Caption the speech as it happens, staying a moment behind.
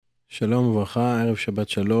שלום וברכה, ערב שבת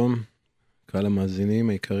שלום, קהל המאזינים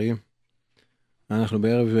היקרים. אנחנו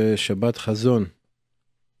בערב שבת חזון.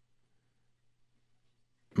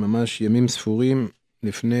 ממש ימים ספורים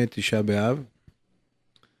לפני תשעה באב.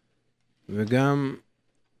 וגם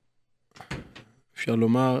אפשר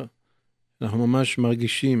לומר, אנחנו ממש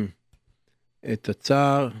מרגישים את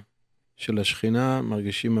הצער של השכינה,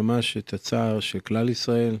 מרגישים ממש את הצער של כלל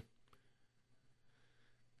ישראל.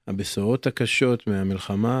 הבשורות הקשות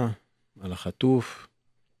מהמלחמה על החטוף,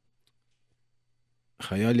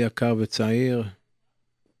 חייל יקר וצעיר,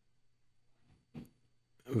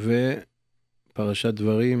 ופרשת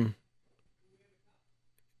דברים.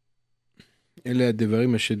 אלה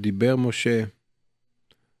הדברים אשר דיבר משה.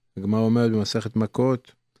 הגמרא אומרת במסכת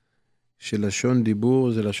מכות, שלשון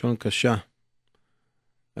דיבור זה לשון קשה.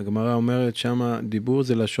 הגמרא אומרת שמה דיבור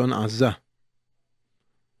זה לשון עזה.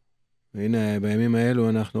 והנה בימים האלו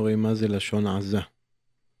אנחנו רואים מה זה לשון עזה.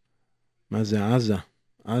 מה זה עזה?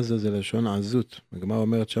 עזה זה לשון עזות. הגמרא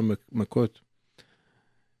אומרת שם מכות,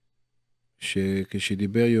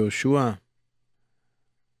 שכשדיבר יהושע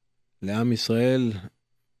לעם ישראל,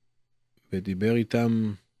 ודיבר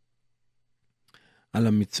איתם על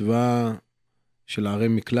המצווה של ערי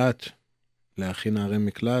מקלט, להכין ערי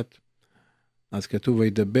מקלט, אז כתוב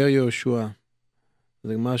וידבר יהושע. אז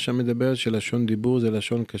הגמרא שם מדברת שלשון דיבור זה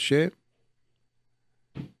לשון קשה,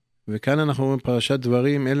 וכאן אנחנו אומרים פרשת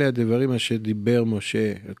דברים, אלה הדברים אשר דיבר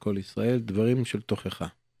משה אל כל ישראל, דברים של תוכחה.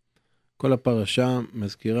 כל הפרשה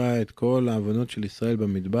מזכירה את כל העוונות של ישראל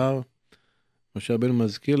במדבר. משה רבנו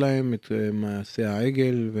מזכיר להם את מעשה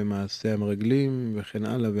העגל ומעשה המרגלים וכן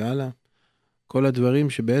הלאה והלאה. כל הדברים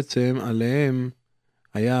שבעצם עליהם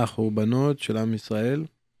היה החורבנות של עם ישראל.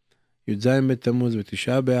 י"ז בתמוז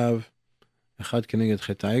ותשעה באב, אחד כנגד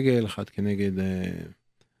חטא העגל, אחד כנגד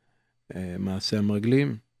מעשה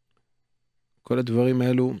המרגלים. כל הדברים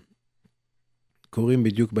האלו קורים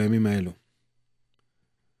בדיוק בימים האלו.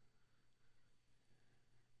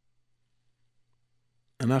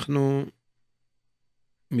 אנחנו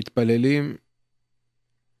מתפללים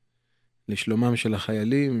לשלומם של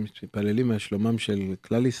החיילים, מתפללים על שלומם של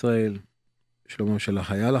כלל ישראל, שלומם של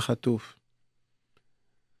החייל החטוף.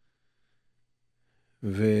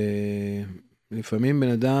 ולפעמים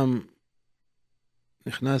בן אדם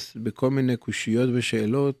נכנס בכל מיני קושיות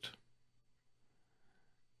ושאלות,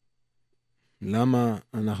 למה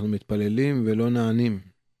אנחנו מתפללים ולא נענים?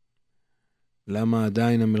 למה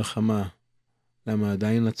עדיין המלחמה? למה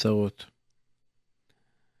עדיין הצרות?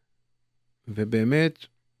 ובאמת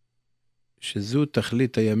שזו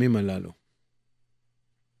תכלית הימים הללו.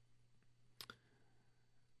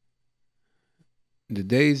 The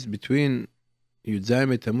days between י"ז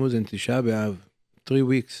בתמוז and תשעה באב, 3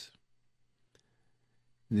 weeks.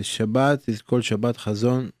 The Shabbat is called Shabbat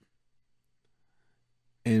Chazon,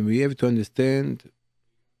 and we have to understand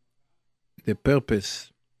the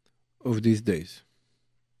purpose of these days.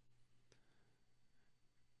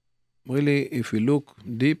 Really, if we look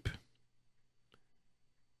deep,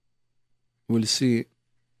 we'll see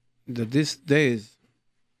that these days,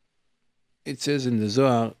 it says in the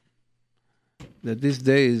Zohar, that these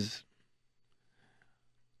days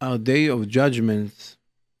are day of judgment,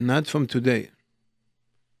 not from today.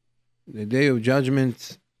 The day of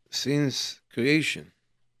judgment since creation.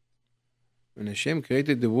 When Hashem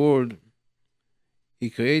created the world, He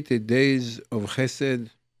created days of chesed,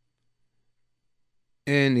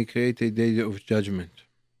 and He created days of judgment.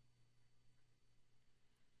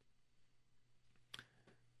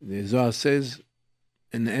 The Zohar says,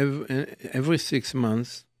 in every 6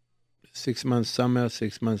 months, 6 months summer,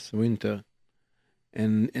 6 months winter,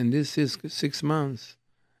 and in this 6 months,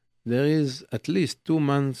 there is at least 2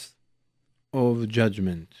 months of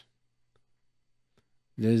judgment.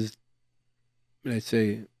 There's, let's say,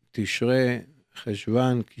 Tishrei,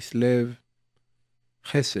 Cheshvan, Kislev,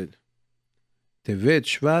 Chesed. Tevet,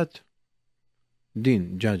 Shvat, Din,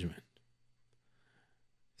 judgment.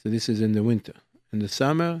 So this is in the winter. In the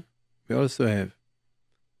summer, we also have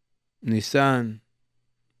Nisan,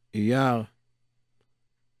 Iyar,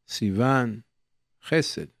 Sivan,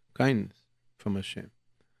 Chesed, kindness from Hashem.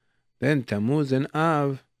 Then Tammuz and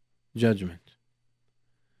Av, judgment.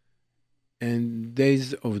 And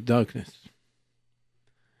days of darkness.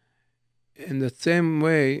 In the same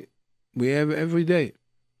way, we have every day.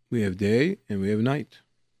 We have day and we have night.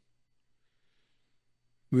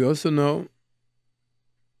 We also know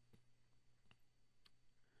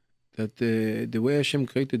that the way Hashem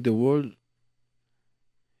created the world,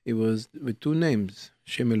 it was with 2 names,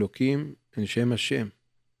 Shem Elokim and Shem Hashem.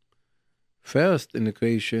 First in the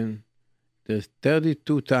creation, there's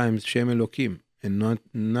 32 times Shem Elokim, and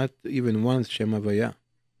not even once Shem Havaya.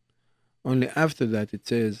 Only after that it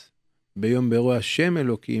says, ביום ברוא השם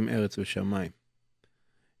אלוקים ארץ ושמיים.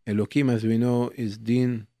 Elokim, as we know, is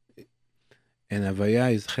din, and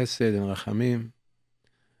Havaya is chesed and rachamim.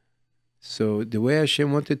 So the way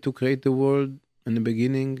Hashem wanted to create the world in the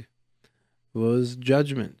beginning was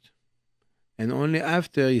judgment. And only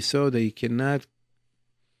after he saw that he cannot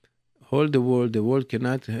hold the world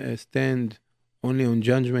cannot stand only on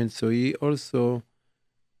judgment, so he also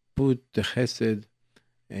put the chesed,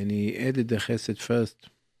 and he added the chesed first.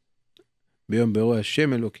 ביום ברוא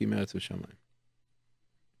השם אלוקים ארץ ושמיים.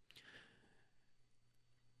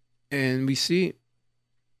 And we see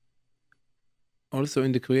also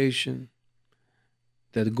in the creation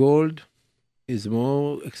that gold is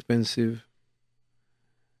more expensive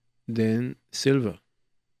than silver.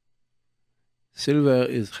 Silver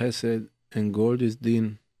is chesed and gold is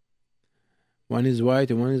din. One is white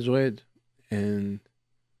and one is red. And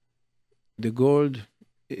the gold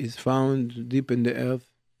is found deep in the earth,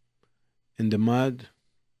 in the mud,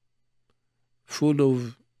 full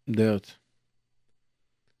of dirt.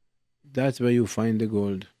 That's where you find the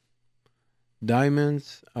gold.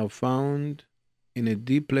 Diamonds are found in the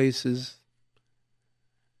deep places,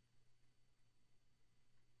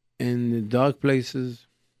 in the dark places.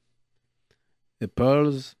 The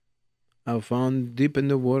pearls are found deep in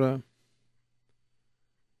the water.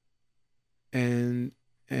 And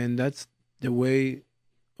that's the way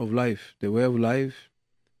of life. The way of life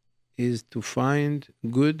is to find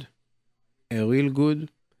good, a real good,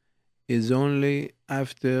 is only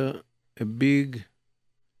after a big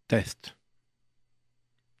test.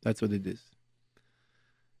 That's what it is.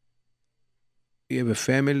 You have a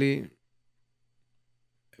family,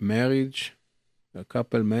 a marriage, a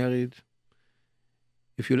couple married.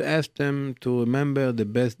 If you'll ask them to remember the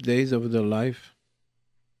best days of their life,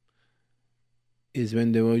 is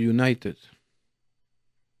when they were united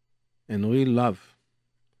and real love.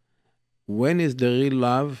 When is the real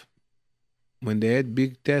love? When they had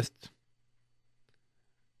big tests.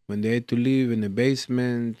 When they had to live in a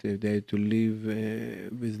basement, if they had to live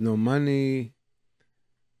with no money,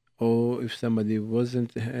 or if somebody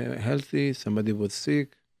wasn't healthy, somebody was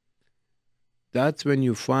sick. That's when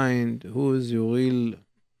you find who is your real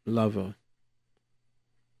lover.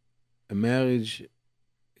 A marriage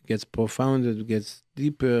gets profounder, gets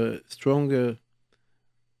deeper, stronger,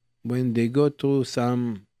 when they go through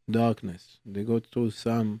some darkness, they go through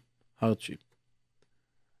some hardship,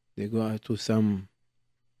 they go through some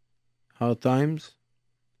hard times.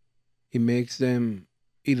 It makes them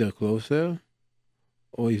either closer,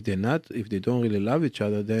 or if they don't really love each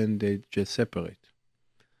other, then they just separate.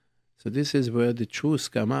 So this is where the truths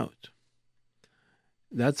come out.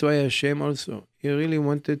 That's why Hashem also, he really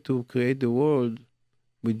wanted to create the world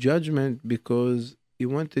with judgment, because he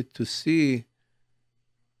wanted to see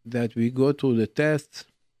that we go through the tests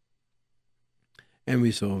and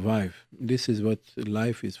we survive. This is what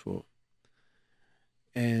life is for.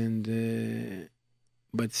 And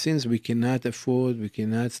but since we cannot afford, we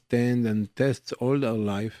cannot stand and test all our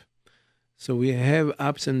life, so we have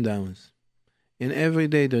ups and downs. And every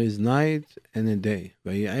day there is night and a day.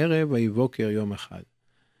 ויהי ערב ויהי בוקר יום אחד.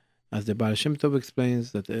 As the Baal Shem Tov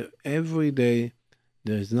explains, that every day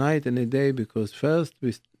there is night and a day, because first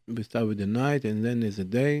we start with the night and then there's a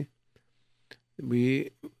day. We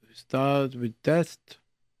start with test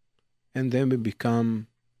and then we become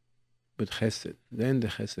with chesed. Then the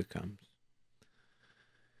chesed comes.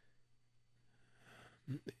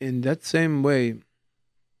 In that same way, it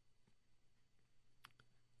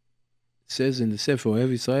says in the Sefer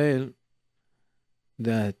Ohev Israel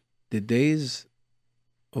that the days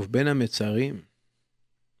of Ben HaMetzarim,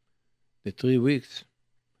 the 3 weeks,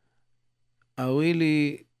 are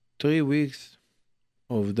really 3 weeks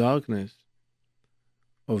of darkness,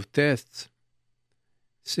 of tests,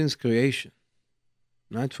 since creation,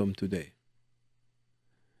 not from today.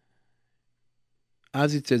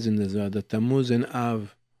 As it says in the Zohar, that Tammuz and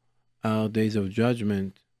Av are days of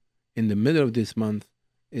judgment. In the middle of this month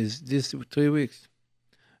is this 3 weeks.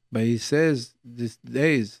 But he says these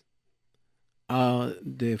days are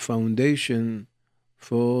the foundation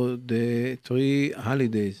for the 3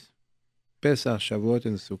 holidays, Pesach, Shavuot,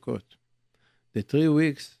 and Sukkot. The 3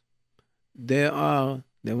 weeks, they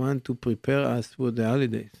want to prepare us for the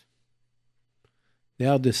holidays. They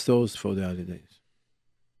are the source for the holidays.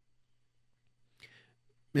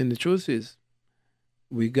 And the truth is,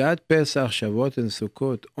 we got Pesach, Shavuot, and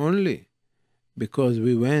Sukkot only because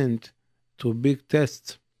we went through big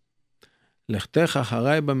tests. לכתך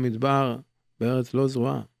אחריי במדבר, בארץ לא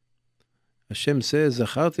זרועה. Hashem says,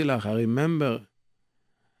 זכרתי לך, I remember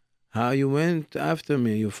how you went after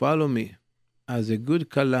me, you follow me, as a good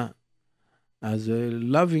kala, as a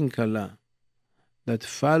loving kala that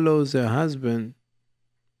follows her husband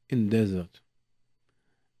in desert.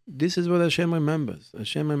 This is what Hashem remembers.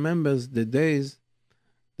 Hashem remembers the days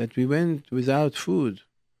that we went without food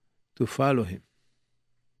to follow him.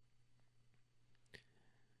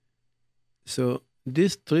 So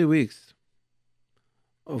these 3 weeks,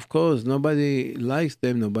 of course, nobody likes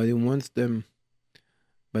them, nobody wants them.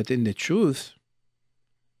 But in the truth,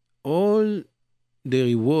 all the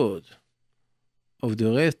reward of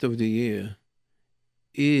the rest of the year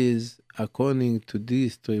is according to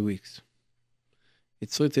these 3 weeks.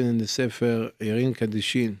 It's written in the Sefer Yerin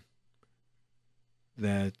Kadishin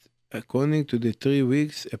that according to the 3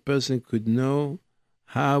 weeks, a person could know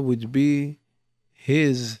how would be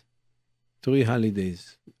his 3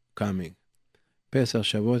 holidays coming. Pesach,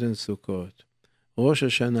 Shavuot, and Sukkot. Rosh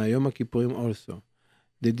Hashanah, Yom Kippurim also.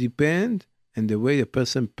 They depend on the way a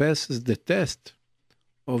person passes the test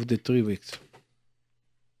of the 3 weeks.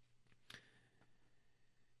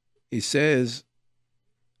 He says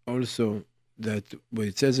also that when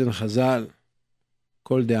it says in Chazal,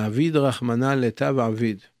 Kol de'avid rachmana letav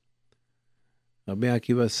avid. Rabbi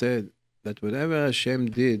Akiva said that whatever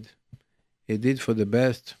Hashem did, he did for the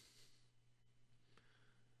best.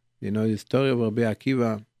 You know the story of Rabbi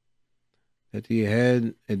Akiva, that he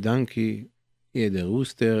had a donkey, he had a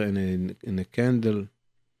rooster and a candle,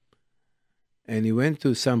 and he went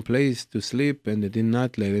to some place to sleep, and they did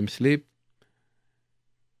not let him sleep.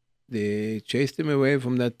 They chased him away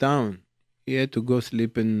from that town. He had to go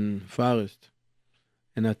sleep in forest.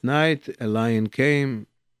 And at night, a lion came,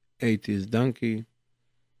 ate his donkey.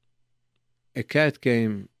 A cat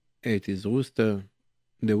came, ate his rooster.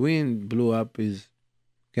 The wind blew up his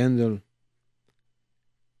candle.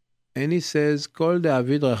 And he says, Kol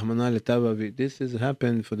de'avid rachmana letav avid. This has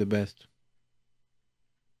happened for the best.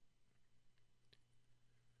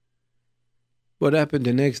 What happened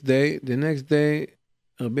the next day? The next day,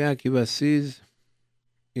 Rabbi Akiva sees,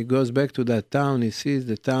 he goes back to that town, he sees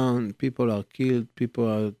the town, people are killed, people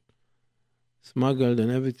are smuggled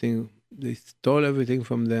and everything. They stole everything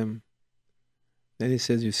from them. Then he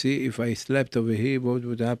says, you see, if I slept over here, what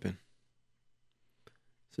would happen?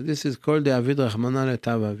 So this is called the Avid Rachmana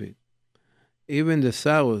Letav Avid. Even the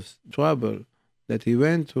sorrows, trouble that he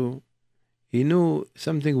went through, he knew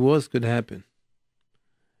something worse could happen.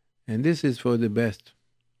 And this is for the best.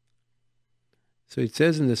 So it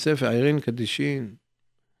says in the Sefer Yerin Kadishin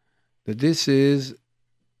that this is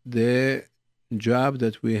the job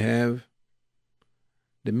that we have,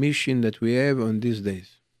 the mission that we have on these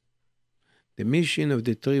days. The mission of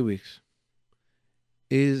the 3 weeks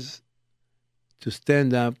is to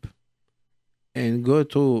stand up and go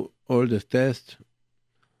through all the tests,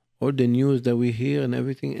 all the news that we hear and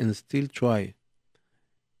everything, and still try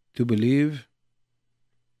to believe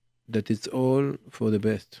that it's all for the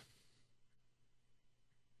best.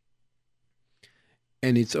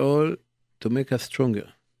 And it's all to make us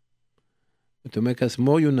stronger, to make us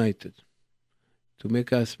more united, to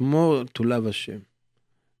make us more to love Hashem,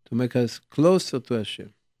 to make us closer to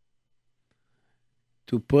Hashem,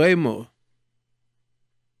 to pray more,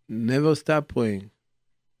 never stop praying.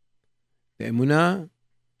 The emunah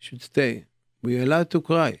should stay. We're allowed to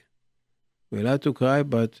cry. We're allowed to cry,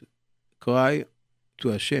 but cry to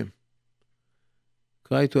Hashem.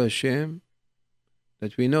 Cry to Hashem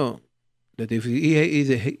that we know that if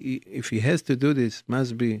he has to do this,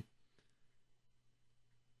 must be,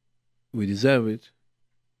 we deserve it.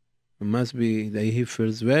 It must be that he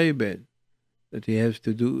feels very bad that he has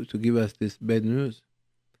to give us this bad news.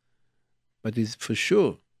 But it's for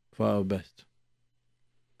sure for our best.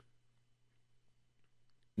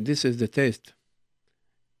 This is the test.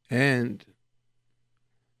 And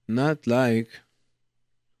not like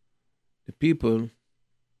the people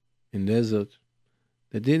in the desert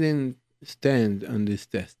that didn't stand on this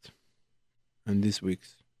test, on these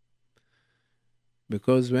weeks.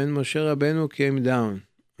 Because when Moshe Rabbeinu came down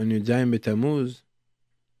on Yudzayin B'Tammuz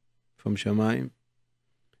from Shamayim,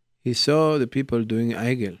 he saw the people doing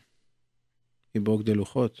Eigel. He broke the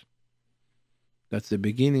Luchot. That's the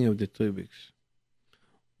beginning of the 3 weeks.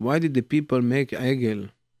 Why did the people make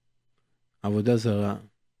Eigel Avodah Zarah?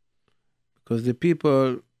 Because the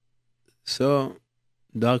people saw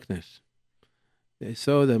darkness. They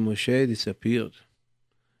saw that Moshe disappeared.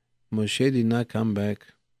 Moshe did not come back.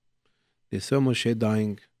 They saw Moshe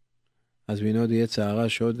dying. As we know, the Yetzer Hara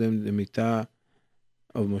showed them the mitah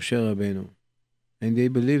of Moshe Rabbeinu. And they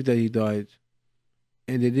believed that he died.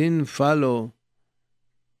 And they didn't follow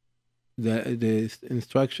the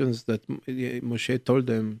instructions that Moshe told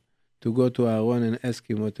them to go to Aaron and ask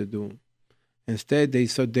him what to do. Instead, they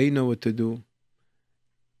thought they know what to do.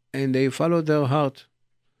 and they follow their heart.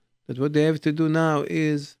 That what they have to do now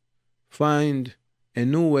is find a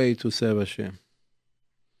new way to serve Hashem.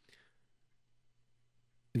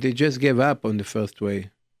 They just gave up on the first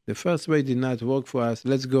way. The first way did not work for us.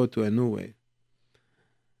 Let's go to a new way.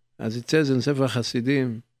 As it says in Sefer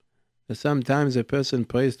Hasidim, that sometimes a person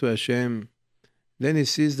prays to Hashem, then he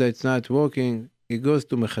sees that it's not working, he goes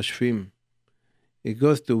to Mechashfim. He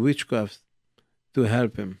goes to witchcraft to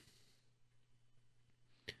help him.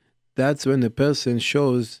 That's when the person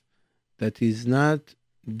shows that he's not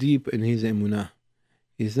deep in his emunah.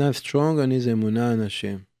 He's not strong on his emunah on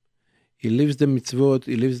Hashem. He leaves the mitzvot,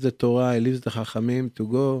 he leaves the Torah, he leaves the Chachamim to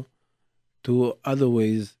go to other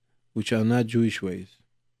ways which are not Jewish ways.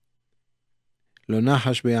 Lo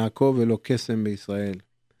nachash beYaakov velo kesem beYisrael.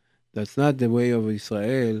 That's not the way of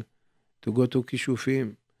Israel to go to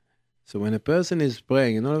kishufim. So when a person is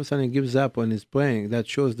praying and all of a sudden he gives up on his praying, that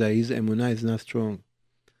shows that his emunah is not strong.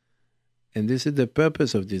 And this is the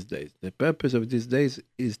purpose of these days. The purpose of these days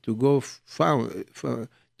is to go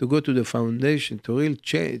to the foundation, to really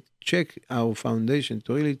check our foundation,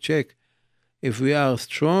 to really check if we are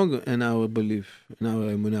strong in our belief, in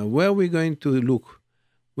our emunah. Where are we going to look?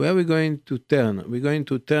 Where are we going to turn? We're going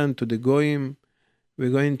to turn to the goyim.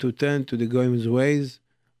 We're going to turn to the goyim's ways,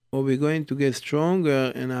 or we're going to get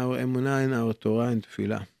stronger in our emunah, in our Torah and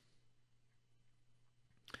Tefillah.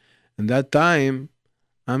 And that time,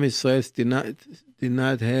 Am Yisrael did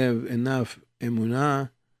not have enough emunah.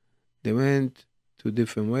 They went to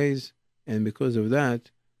different ways, and because of that,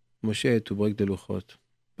 Moshe had to break the luchot.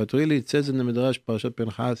 But really, it says in the Midrash, Parashat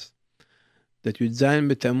Pinchas, that Yud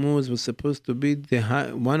Zayin B'Tammuz was supposed to be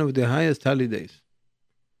one of the highest holidays.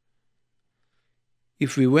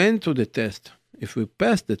 If we went to the test, if we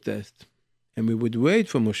passed the test, and we would wait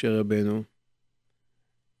for Moshe Rabbeinu,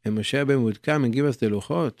 and Moshe Rabbeinu would come and give us the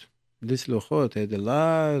luchot, this luchot had a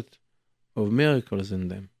lot of miracles in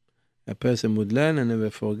them. A person would learn and never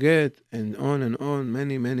forget, and on,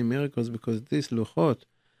 many, many miracles, because this luchot,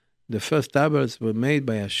 the first tablets were made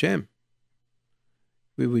by Hashem.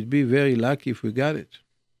 We would be very lucky if we got it.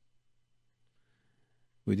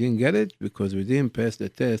 We didn't get it because we didn't pass the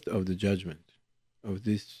test of the judgment of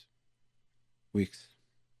these weeks.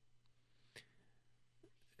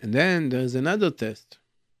 And then there's another test.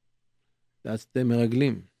 That's the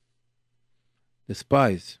meraglim, the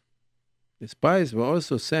spies. The spies were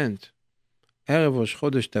also sent Erev Rosh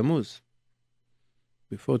Chodesh Tammuz,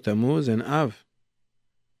 before Tammuz and Av.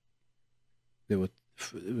 They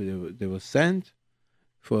were sent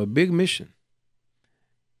for a big mission.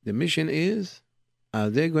 The mission is, are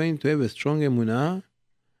they going to have a strong emunah?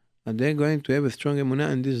 Are they going to have a strong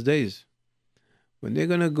emunah in these days? When they're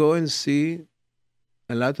going to go and see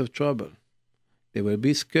a lot of trouble, they will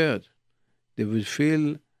be scared. They will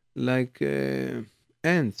feel like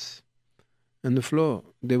ants on the floor.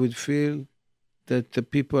 They would feel that the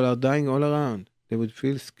people are dying all around. They would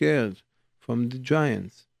feel scared from the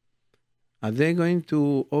giants. Are they going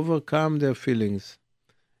to overcome their feelings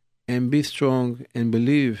and be strong and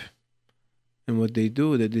believe in what they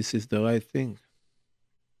do, that this is the right thing?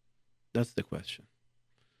 That's the question.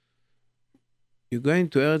 You're going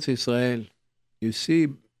to Eretz Israel. You see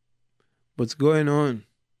what's going on.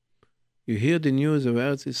 You hear the news of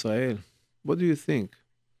Eretz Israel. What do you think?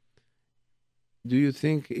 Do you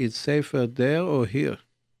think it's safer there or here?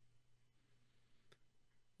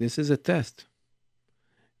 This is a test.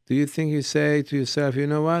 Do you think you say to yourself, you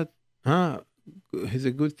know what? It's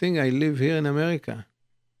a good thing I live here in America.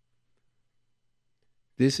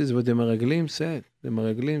 This is what the Meraglim said. The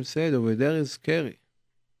Meraglim said over there is scary.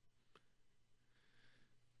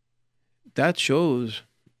 That shows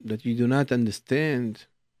that you do not understand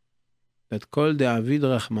that Kol de'avid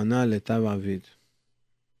rachmana letav avid.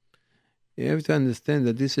 You have to understand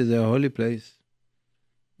that this is a holy place.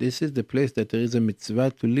 This is the place that there is a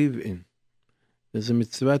mitzvah to live in. There's a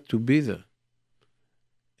mitzvah to be there.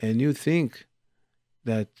 And you think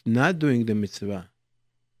that not doing the mitzvah,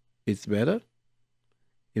 it's better?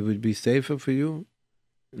 It would be safer for you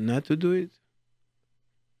not to do it?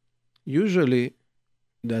 Usually,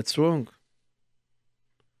 that's wrong.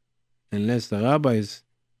 Unless the rabbis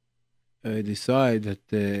decide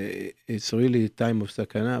that it's really a time of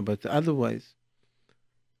sakana. But otherwise,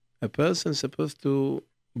 a person is supposed to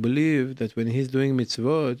believe that when he's doing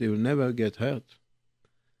mitzvot, he will never get hurt.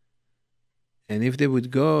 And if they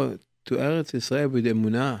would go to Eretz Israel with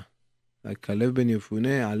emunah, like Kalev ben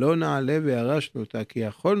Yefuneh, Alo na'aleh ve'arashnu אותה, כי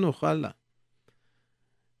יכול נוכל לה.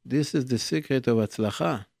 This is the secret of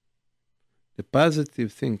הצלחה, the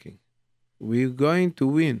positive thinking. We're going to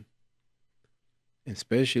win.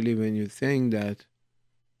 Especially when you think that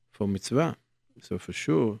for mitzvah. So for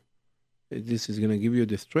sure, this is going to give you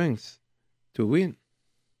the strength to win.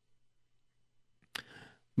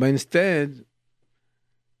 But instead,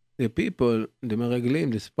 the people, the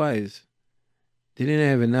Meraglim, the spies, didn't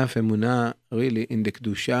have enough emunah really in the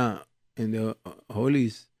kedusha, in the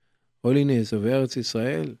holiness of Eretz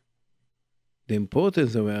Israel, the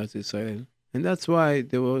importance of Eretz Israel, and that's why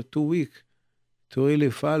they were too weak to really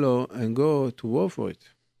follow and go to war for it.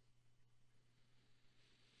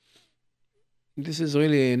 This is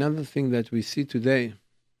really another thing that we see today.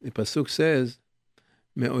 The pasuk says,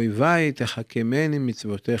 "Me'oivai techakemeni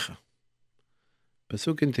mitzvotecha."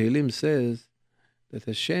 Pasuk in Tehillim says that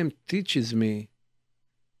Hashem teaches me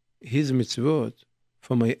His mitzvot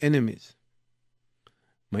for my enemies.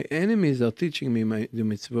 My enemies are teaching me the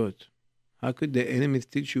mitzvot. How could the enemies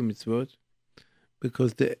teach you mitzvot?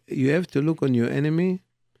 Because you have to look on your enemy,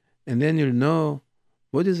 and then you'll know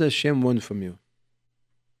what does Hashem want from you.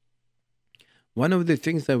 One of the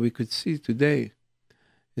things that we could see today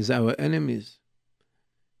is our enemies.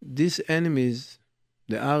 These enemies,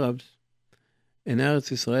 the Arabs in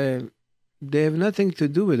Eretz Israel, they have nothing to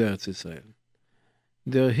do with Eretz Israel.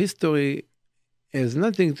 Their history has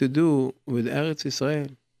nothing to do with Eretz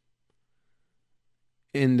Israel.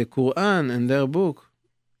 In the Quran, in their book,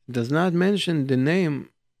 does not mention the name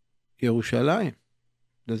Yerushalayim.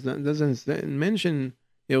 Doesn't mention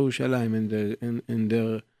Yerushalayim in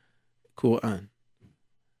their Quran.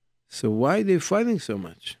 So why are they fighting so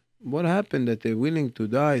much? What happened that they're willing to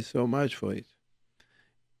die so much for it?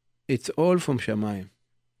 It's all from Shamayim.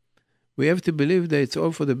 We have to believe that it's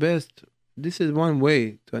all for the best. This is one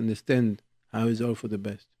way to understand how it's all for the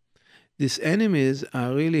best. These enemies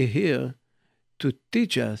are really here to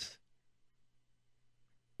teach us,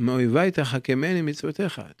 to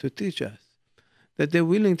teach us that they're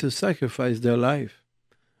willing to sacrifice their life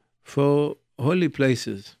for holy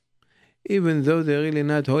places, even though they're really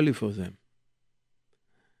not holy for them.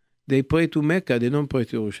 They pray to Mecca, they don't pray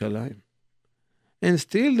to Yerushalayim. And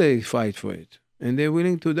still they fight for it, and they're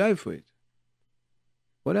willing to die for it.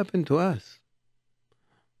 What happened to us?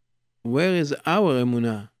 Where is our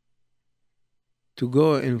emunah to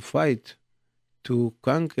go and fight to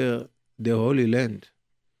conquer the Holy Land,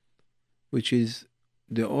 which is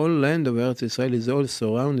the whole land of Eretz Israel is all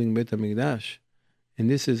surrounding Beit HaMikdash, and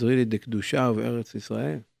this is really the kedusha of Eretz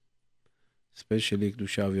Israel, especially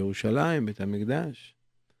kedusha of Yerushalayim, Beit HaMikdash.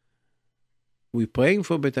 We're praying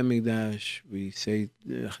for Beit HaMikdash, we say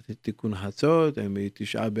Tikkun Chatzot, and we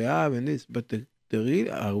Tisha B'Av, and this, but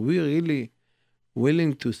are we really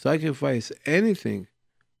willing to sacrifice anything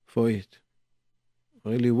for it?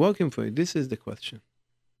 Really working for it? This is the question.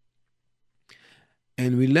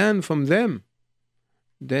 And we learn from them.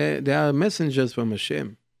 They are messengers from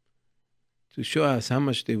Hashem to show us how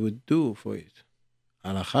much they would do for it.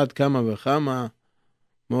 Al achat kama v'chama,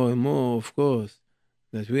 more and more, of course,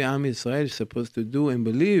 that we, Am Yisrael, is supposed to do and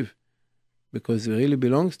believe, because it really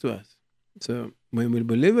belongs to us. So when we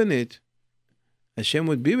believe in it, Hashem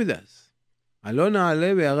would be with us. Alo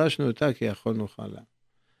na'aleh ve'arashnu ota ki yachol nuchala.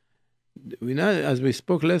 As we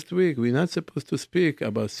spoke last week, we're not supposed to speak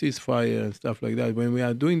about ceasefire and stuff like that. When we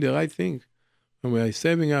are doing the right thing, when we are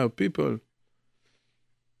saving our people,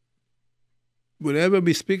 whenever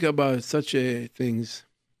we speak about such things,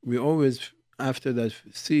 we always, after that,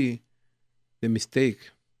 see the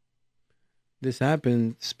mistake. This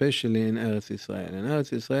happened especially in Eretz Israel. In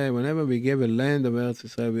Eretz Israel, whenever we gave a land of Eretz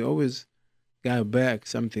Israel, we always got back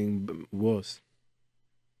something worse.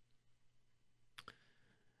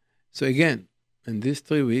 So again, in these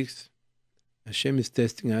 3 weeks, Hashem is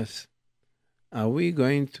testing us. Are we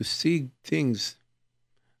going to see things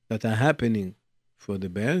that are happening for the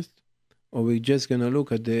best, or are we just going to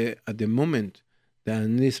look at the moment, that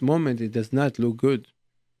in this moment it does not look good?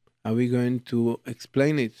 Are we going to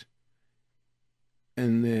explain it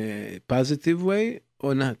in a positive way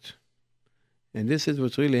or not? And this is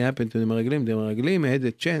what really happened to the Meraglim. The Meraglim had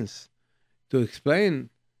a chance to explain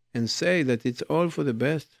and say that it's all for the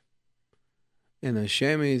best, and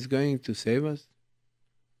Hashem is going to save us,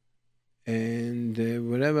 and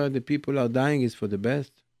whatever the people are dying is for the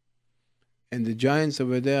best, and the giants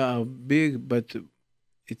over there are big, but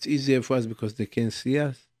it's easier for us because they can't see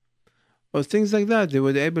us, or things like that. They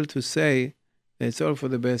were able to say that it's all for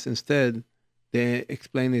the best. Instead, they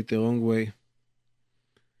explain it the wrong way.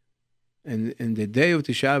 And the day of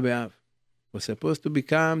Tisha B'Av was supposed to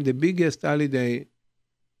become the biggest holiday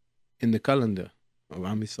in the calendar of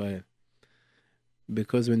Am Yisrael.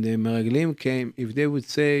 Because when the Meraglim came, if they would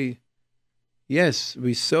say, yes,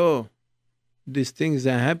 we saw these things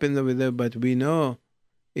that happened over there, but we know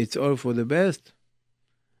it's all for the best,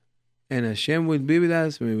 and Hashem will be with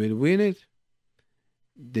us, we will win it,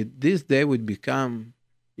 that this day would become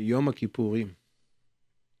Yom Kippurim.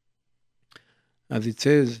 As it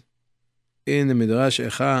says in the Midrash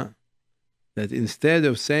Echa, that instead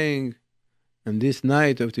of saying, on this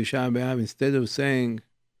night of Tisha B'Av, instead of saying,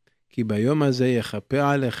 כי ביום הזה יכפר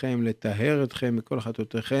עליכם, לטהר אתכם מכל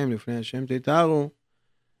חטאותיכם, לפני השם תטהרו,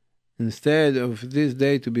 instead of this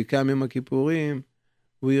day to become Yom Kippurim,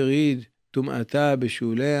 we read, טומאתה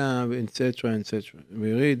בשוליה, etc., etc.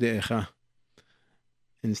 We read the Echa.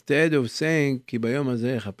 Instead of saying, כי ביום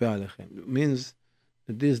הזה יכפר עליכם. It means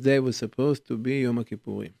that this day was supposed to be Yom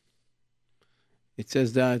Kippurim. It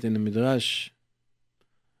says that in the Midrash.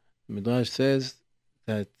 The Midrash says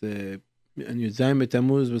that Yud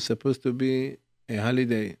Tammuz was supposed to be a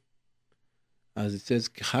holiday. As it says,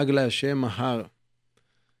 Chag LaHashem Mahar.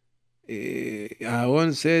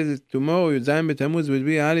 Aaron says tomorrow Yud Tammuz will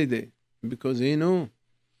be a holiday because he knew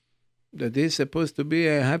that this is supposed to be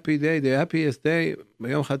a happy day, the happiest day.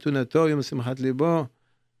 ביום חתונתו, יום שמחת ליבו.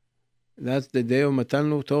 That's the day of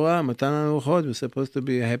Matan Torah, Matan Aruchot, was supposed to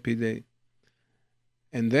be a happy day.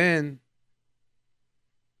 And then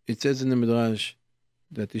it says in the Midrash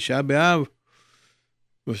that Tisha B'Av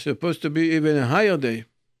was supposed to be even a higher day.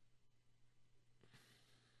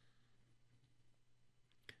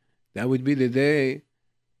 That would be the day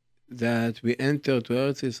that we enter to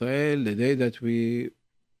Eretz Israel, the day that we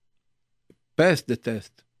pass the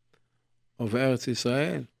test of Eretz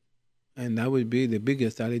Israel. And that would be the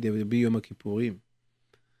biggest holiday, would be Yom Kippurim.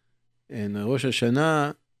 And Rosh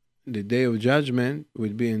Hashanah, the day of judgment,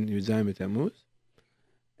 would be in Yud Tammuz.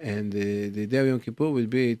 And the day of Yom Kippur will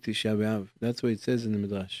be Tisha B'Av. That's what it says in the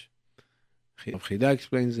Midrash. Rav Chida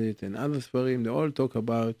explains it, and other Sfarim, they all talk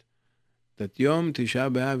about that Yom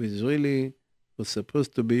Tisha B'Av is really, was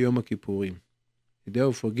supposed to be Yom Kippurim, the day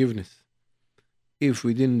of forgiveness. If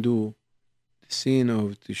we didn't do the sin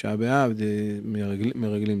of Tisha B'Av, the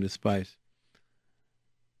Meraglim, the spice.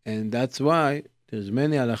 And that's why there's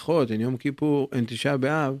many halachot in Yom Kippur and Tisha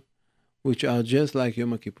B'Av, which are just like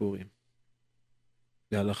Yom Kippurim.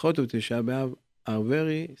 The halachot of Tisha B'Av are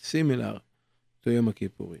very similar to Yom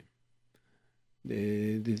Kippurim.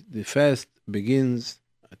 The fast begins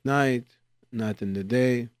at night, not in the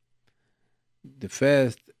day. The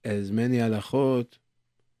fast has many halachot.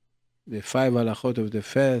 The 5 halachot of the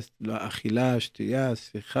fast, אכילה, שתייה,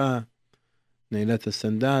 שיחה, נעילת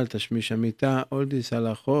הסנדל, תשמיש המיטה, all these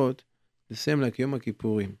halachot, the same like Yom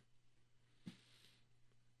Kippurim.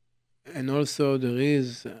 And also there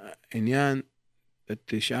is עניין that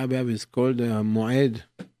Tisha B'Av is called Moed.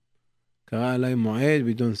 קרא עליי Moed,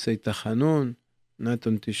 we don't say Tachanun, not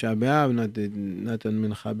on Tisha B'Av, not on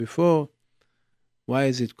Mincha before. Why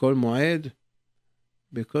is it called Moed?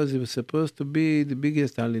 Because it was supposed to be the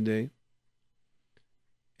biggest holiday.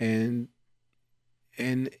 And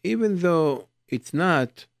even though it's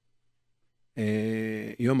not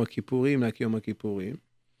Yom Kippurim like Yom Kippurim,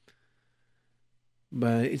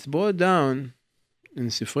 but it's brought down in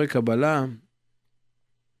Sifrei Kabbalah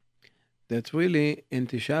that really in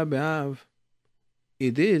Tisha B'Av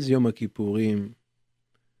it is Yom Kippurim,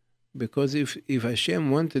 because if Hashem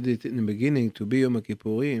wanted it in the beginning to be Yom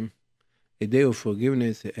Kippurim, a day of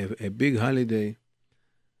forgiveness, a big holiday,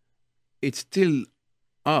 it still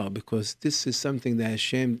are, because this is something that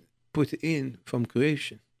Hashem put in from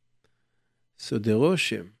creation. So the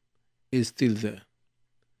Roshem is still there.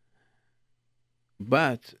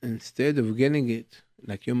 But instead of getting it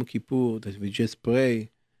like Yom Kippur, that we just pray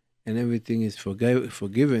and everything is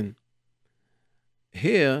forgiven,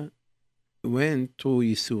 here went through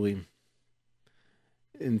Yisurim.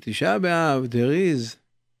 In Tisha B'Av there is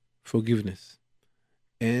forgiveness,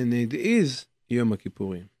 and it is Yom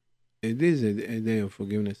Kippurim. It is a day of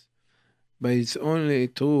forgiveness, but it's only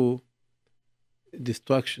through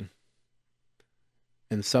destruction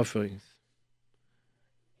and sufferings.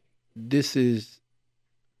 This is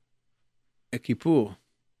a Kippur,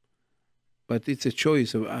 but it's a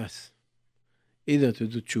choice of us, either to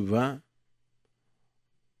do tshuva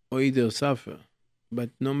or either suffer. But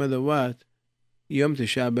no matter what, Yom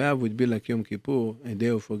Tisha B'Av would be like Yom Kippur, a day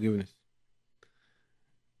of forgiveness.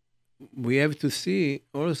 We have to see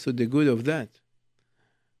also the good of that,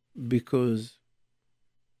 because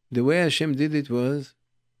the way Hashem did it was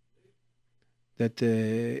that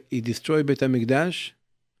He destroyed Beit HaMikdash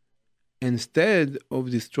instead of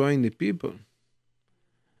destroying the people.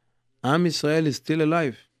 Am Israel is still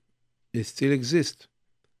alive. It still exists.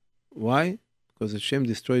 Why? Because Hashem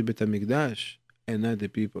destroyed Beit HaMikdash and not the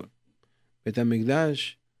people. Beit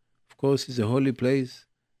HaMikdash, of course, is a holy place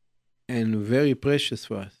and very precious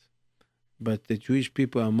for us. But the Jewish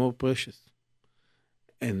people are more precious.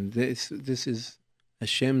 And this is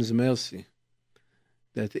Hashem's mercy.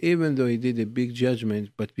 that even though he did a big judgment,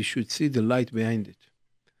 but we should see the light behind it.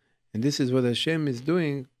 And this is what Hashem is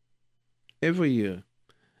doing every year.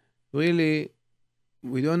 Really,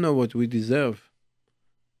 we don't know what we deserve.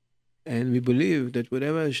 And we believe that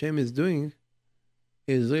whatever Hashem is doing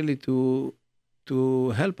is really to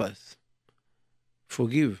help us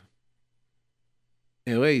forgive,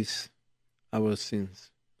 erase our sins.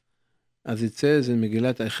 As it says in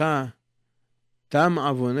Megillat Eicha, Tam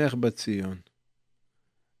avonech batzion.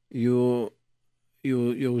 Your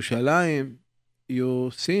Yerushalayim,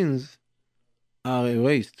 your sins are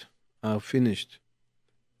erased, are finished.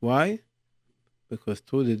 Why? Because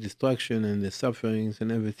through the destruction and the sufferings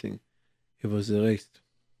and everything, it was erased.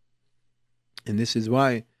 And this is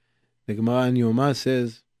why the Gemara in Yoma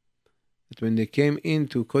says that when they came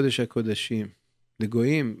into Kodesh HaKodashim, the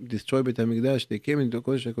Goyim destroyed Beit HaMikdash, they came into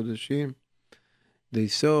Kodesh HaKodashim, they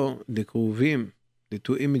saw the Kruvim, the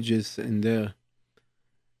two images in there,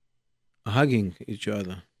 hugging each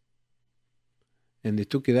other. And they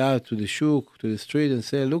took it out to the shuk, to the street, and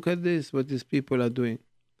said, look at this, what these people are doing.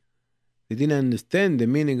 They didn't understand the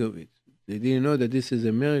meaning of it. They didn't know that this is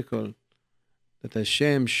a miracle, that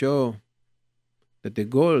Hashem showed that the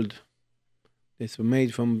gold that's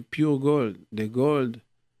made from pure gold, the gold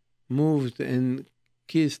moved and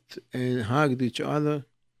kissed and hugged each other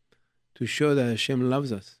to show that Hashem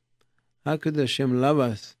loves us. How could Hashem love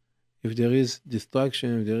us if there is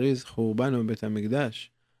destruction, if there is Churban of Beit HaMikdash?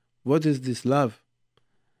 What is this love?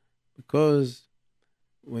 Because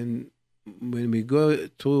when we go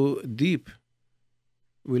too deep,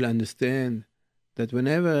 we'll understand that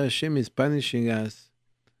whenever Hashem is punishing us,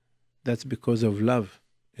 that's because of love,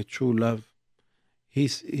 a true love.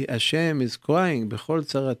 Hashem is crying, Bechol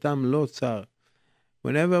tzaratam lo tzar.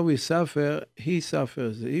 Whenever we suffer, He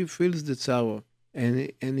suffers. He feels the sorrow,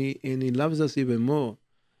 and he loves us even more,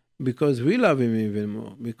 because we love Him even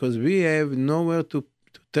more, because we have nowhere to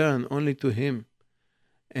turn, only to Him.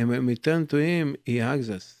 And when we turn to Him, He hugs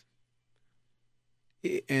us.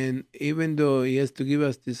 And even though He has to give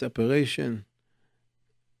us this operation,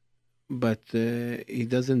 but He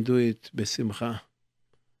doesn't do it besimcha.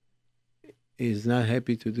 He is not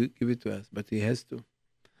happy to give it to us, but He has to.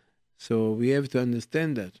 So we have to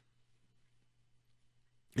understand that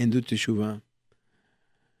and do teshuvah.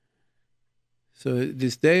 So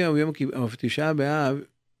this day of Tisha B'Av,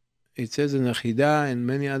 it says in Achidah and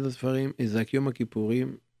many other Sfarim, is like Yom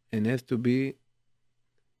Kippurim, and has to be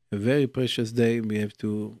a very precious day. We have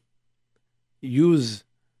to use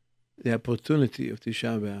the opportunity of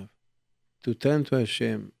Tisha B'Av to turn to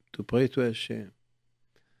Hashem, to pray to Hashem.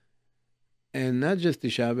 And not just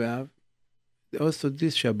Tisha B'Av, also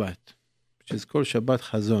this Shabbat, which is called Shabbat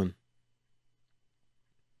Chazon.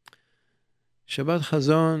 Shabbat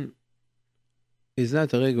Chazon is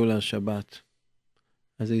not a regular Shabbat.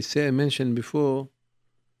 As I mentioned before,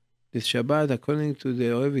 this Shabbat, according to the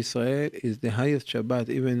Ohev Israel, is the highest Shabbat,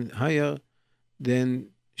 even higher than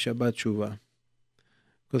Shabbat Shuvah.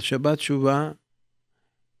 Because Shabbat Shuvah,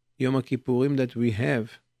 Yom Kippurim that we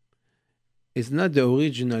have, is not the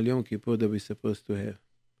original Yom Kippur that we're supposed to have.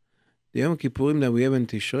 The Yom Kippurim that we have in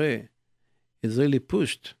Tishrei is really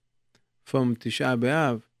pushed from Tisha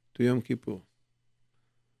B'Av to Yom Kippur.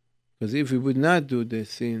 Because if we would not do the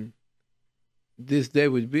sin, this day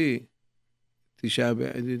would be Tisha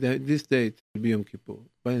B'Av, this day would be Yom Kippur.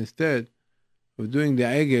 But instead of doing the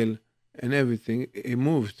Egel and everything, it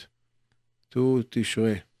moved to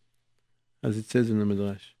Tishrei, as it says in the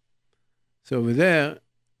Midrash. So over there,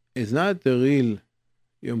 it's not the real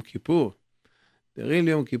Yom Kippur. The real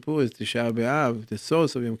Yom Kippur is Tisha B'Av. The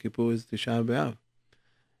source of Yom Kippur is Tisha B'Av.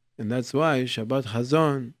 And that's why Shabbat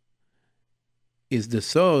Chazon is the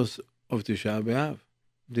source of Tisha B'Av.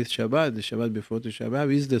 This Shabbat, the Shabbat before Tisha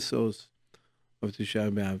B'Av, is the source of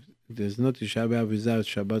Tisha B'Av. There's no Tisha B'Av without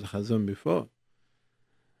Shabbat Chazon before.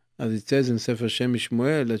 As it says in Sefer Shem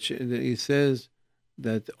Shmuel, that he says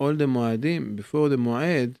that all the Moadim, before the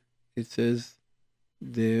Moed, it says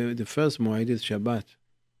the first Moed is Shabbat.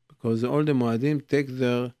 Because all the Moadim take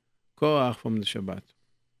their Korach from the Shabbat.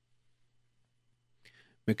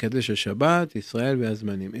 Mekadesh Shabbat, Israel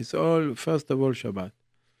ve'azmanim. It's all, first of all, Shabbat.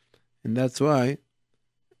 And that's why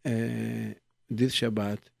this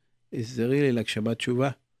Shabbat is really like Shabbat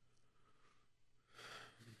Shuvah.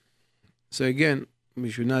 So again, we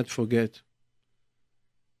should not forget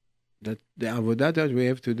that the avodah that we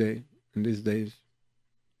have today, in these days,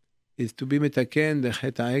 is to be metaken the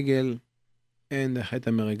Chet HaEgel and the Chet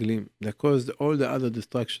HaMereglim that caused all the other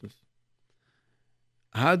destructions.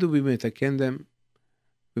 How do we metaken them?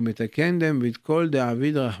 We metaken them with Kol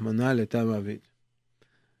De'avid Rahmana Letav Avid.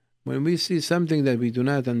 When we see something that we do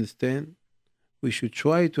not understand, we should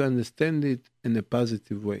try to understand it in a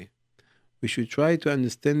positive way. We should try to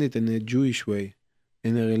understand it in a Jewish way,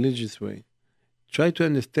 in a religious way. Try to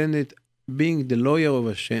understand it being the lawyer of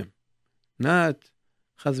Hashem, not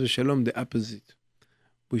Chaz v'Shalom, the opposite.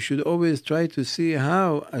 We should always try to see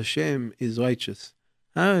how Hashem is righteous,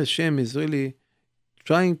 how Hashem is really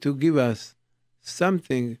trying to give us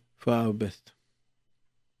something for our best.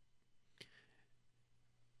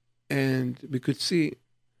 And we could see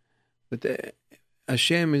that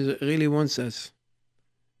Hashem really wants us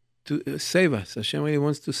to save us. Hashem really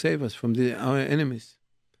wants to save us from our enemies.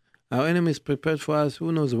 Our enemies prepared for us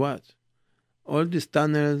who knows what. All these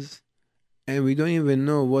tunnels, and we don't even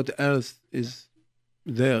know what else is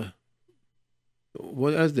there.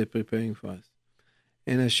 What else they're preparing for us.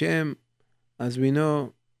 And Hashem, as we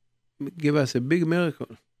know, give us a big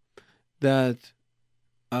miracle that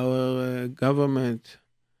our government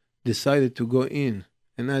decided to go in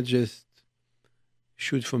and not just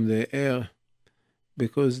shoot from the air,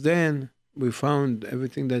 because then we found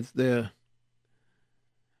everything that's there,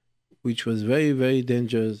 which was very, very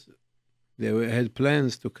dangerous. They had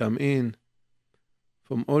plans to come in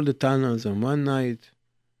from all the tunnels on one night.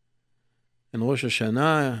 And Rosh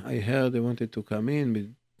Hashanah, I heard they wanted to come in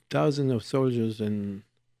with thousands of soldiers and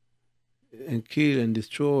kill and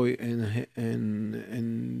destroy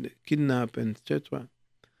and kidnap and etc.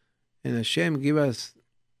 And Hashem give us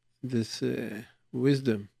this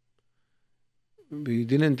wisdom. We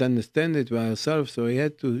didn't understand it by ourselves, so He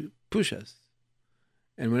had to push us.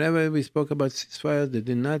 And whenever we spoke about ceasefire, they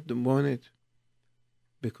did not want it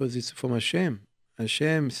because it's from Hashem.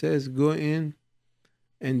 Hashem says, go in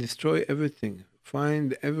and destroy everything.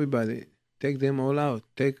 Find everybody. Take them all out.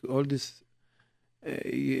 Take all this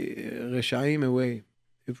Reshaim away.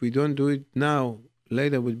 If we don't do it now,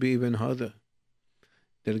 later it would be even harder.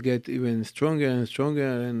 They'll get even stronger and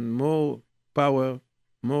stronger and more power,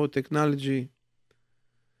 more technology.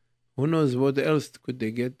 Who knows what else could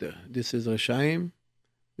they get there? This is Reshaim.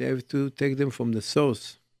 They have to take them from the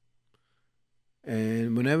source.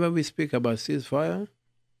 And whenever we speak about ceasefire,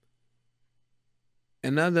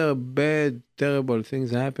 another bad, terrible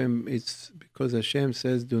things happen. It's because Hashem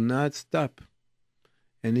says, do not stop.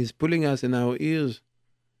 And He's pulling us in our ears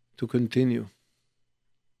to continue.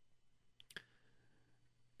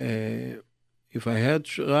 If I heard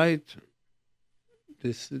right,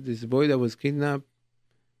 this boy that was kidnapped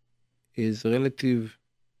is relative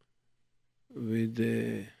with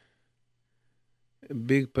a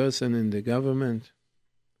big person in the government,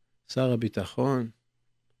 Sar HaBitachon.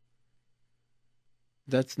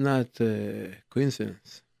 That's not a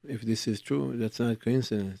coincidence. If this is true, that's not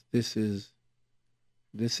coincidence. This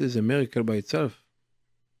is a miracle by itself.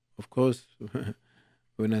 Of course,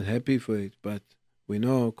 we're not happy for it, but we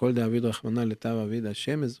know, Kol David Rachmana Letav Avid,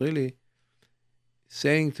 Hashem is really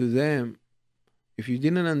saying to them, if you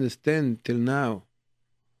didn't understand till now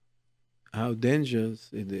how dangerous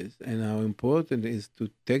it is and how important it is to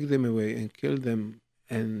take them away and kill them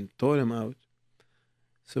and throw them out,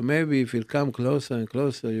 so maybe if you come closer and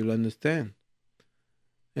closer, you'll understand.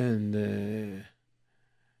 And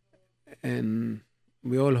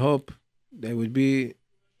we all hope they would be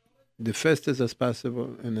the fastest as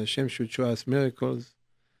possible, and Hashem should show us miracles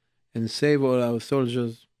and save all our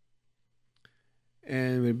soldiers.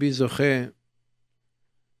 And we'll be zocheh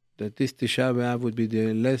that this Tisha B'Av would be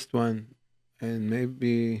the last one, and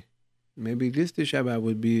maybe this Tisha B'Av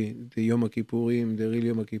would be the Yom Kippurim, the real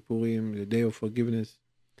Yom Kippurim, the day of forgiveness,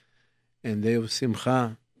 and day of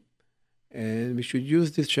Simcha. And we should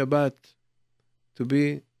use this Shabbat to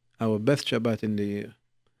be our best Shabbat in the year.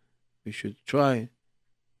 We should try.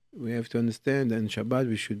 We have to understand, and Shabbat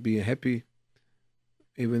we should be happy,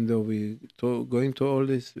 even though we going through all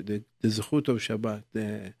this, the zechut of Shabbat,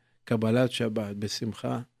 the Kabbalat Shabbat,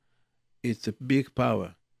 Besimcha, it's a big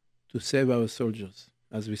power to save our soldiers.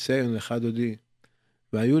 As we say in Lecha Dodi,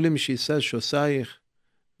 והיו למשיסה שוסייך,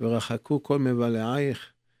 ורחקו כל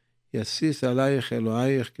מבלעייך, יסיס עלייך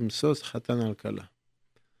אלוהייך כמסוס חתן על כלה.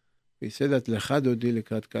 We say that Lecha Dodi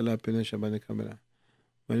לקראת כלה פני שבת נקבלה.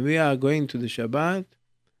 When we are going to the Shabbat,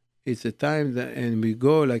 it's a time that, and we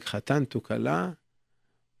go like Chatan to Kala,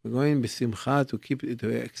 we're going besimcha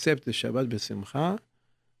to accept the Shabbat besimcha.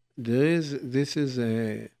 This is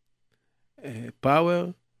a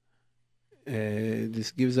power.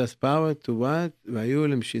 This gives us power to what? והיו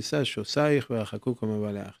למשיסה שוסייך ורחקו כל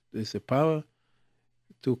מבלעייך. This is a power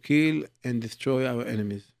to kill and destroy our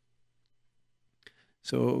enemies.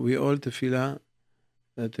 So we all tefillah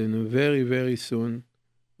that in very, very soon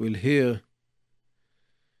we'll hear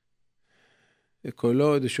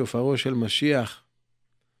קולו דשופרו של משיח.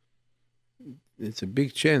 It's a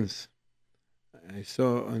big chance I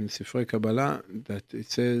saw on ספרי קבלה that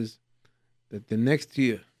it says that the next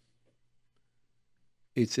year,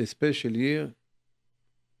 it's a special year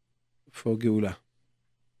for גאולה.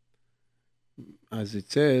 As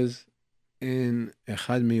it says in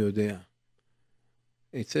אחד מי יודע.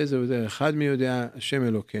 It says over there, אחד מי יודע, השם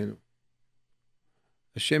אלוקינו.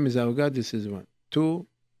 Hashem is our God, this is one. 2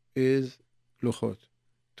 is לוחות.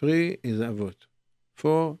 3 is אבות.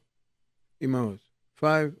 4, אמהות.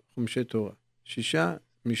 5, חומשי תורה. 6,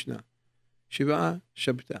 משנה. 7,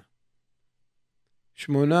 שבתא.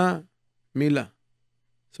 8, מילה.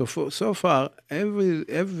 So far,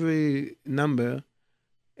 every number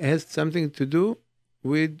has something to do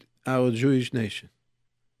with our Jewish nation.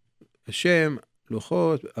 Hashem,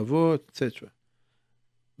 לוחות, אבות, etc.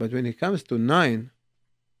 But when it comes to 9,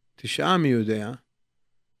 9 מי יודע,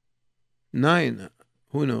 9,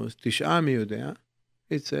 who knows, 9 מי יודע,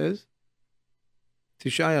 it says,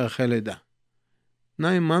 9 ירחי לידה.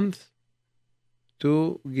 9 months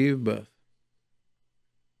to give birth.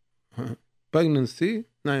 Pregnancy,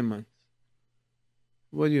 9 months.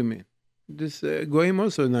 What do you mean? This goyim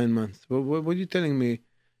also 9 months. What are you telling me?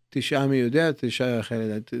 9 מי יודע, 9 ירחי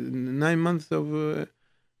לידה. 9 months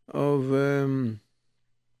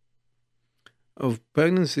of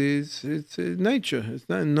pregnancy, it's nature. It's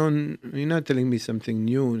not you're not telling me something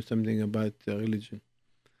new, something about religion.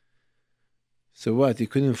 So what? He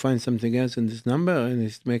couldn't find something else in this number and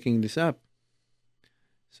he's making this up.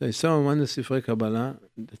 So I saw one of the ספרי Kabbalah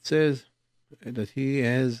that says that he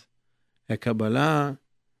has a Kabbalah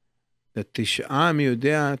that 9 מי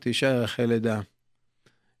יודע, 9 ירחי לידה.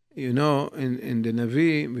 You know, in the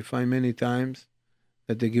Navi, we find many times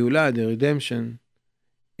that the Geulah, the redemption,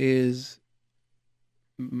 is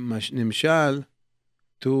nimshal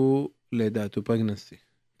to לידה, to pregnancy.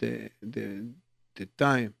 The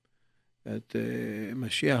time that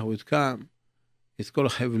Mashiach would come, it's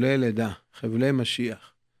called חבלי לידה, חבלי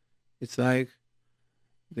Mashiach. It's like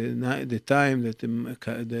the time that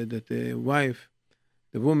the wife,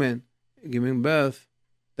 the woman, giving birth,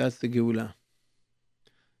 that's the Geulah.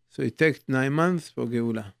 So it takes 9 months for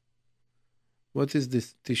גאולה. What is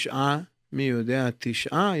this 9? מי יודע?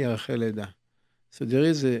 9 ירחי לידה. So there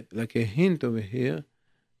is like a hint over here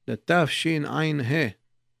that תשע"ה,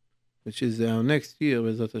 which is our next year,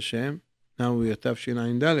 בעזרת השם. Now we are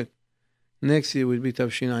תשע"ד. Next year will be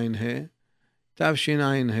תשע"ה.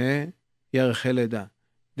 תשע"ה ירחי לידה.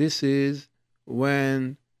 This is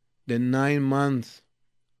when the 9 months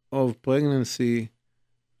of pregnancy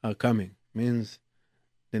are coming. Means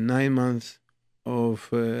the 9 months of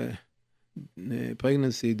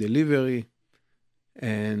pregnancy, delivery,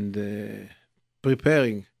 and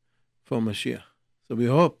preparing for Mashiach. So we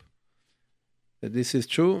hope that this is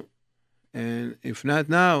true, and if not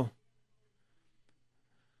now,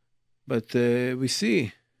 but we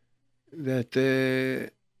see that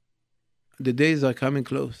the days are coming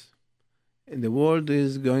close, and the world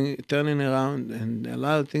is turning around, and a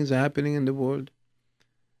lot of things are happening in the world,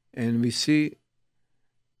 and we see.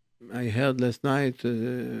 I heard last night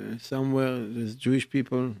somewhere there's Jewish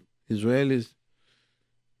people, Israelis,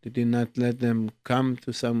 they did not let them come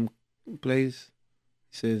to some place.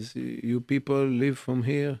 He says, you people live from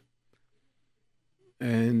here.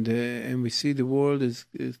 And we see the world is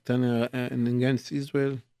turning against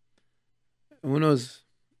Israel. Who knows?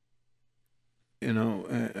 You know,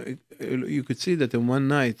 you could see that in one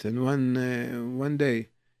night and one day,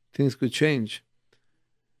 things could change.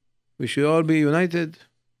 We should all be united.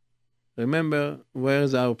 Remember, where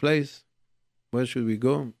is our place? Where should we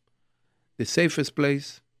go? The safest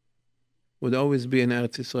place would always be in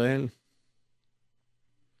Eretz Israel,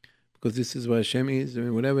 because this is where Hashem is. I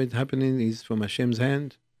mean, whatever is happening is from Hashem's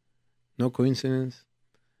hand, no coincidence.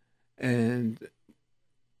 And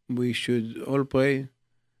we should all pray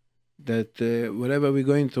that whatever we're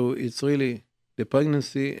going through, it's really the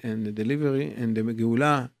pregnancy and the delivery and the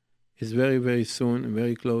Geulah is very, very soon and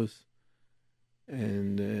very close.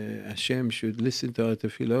 And Hashem should listen to our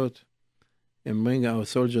tefillot and bring our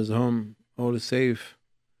soldiers home all safe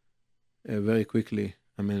very quickly.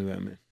 Amen. Amen.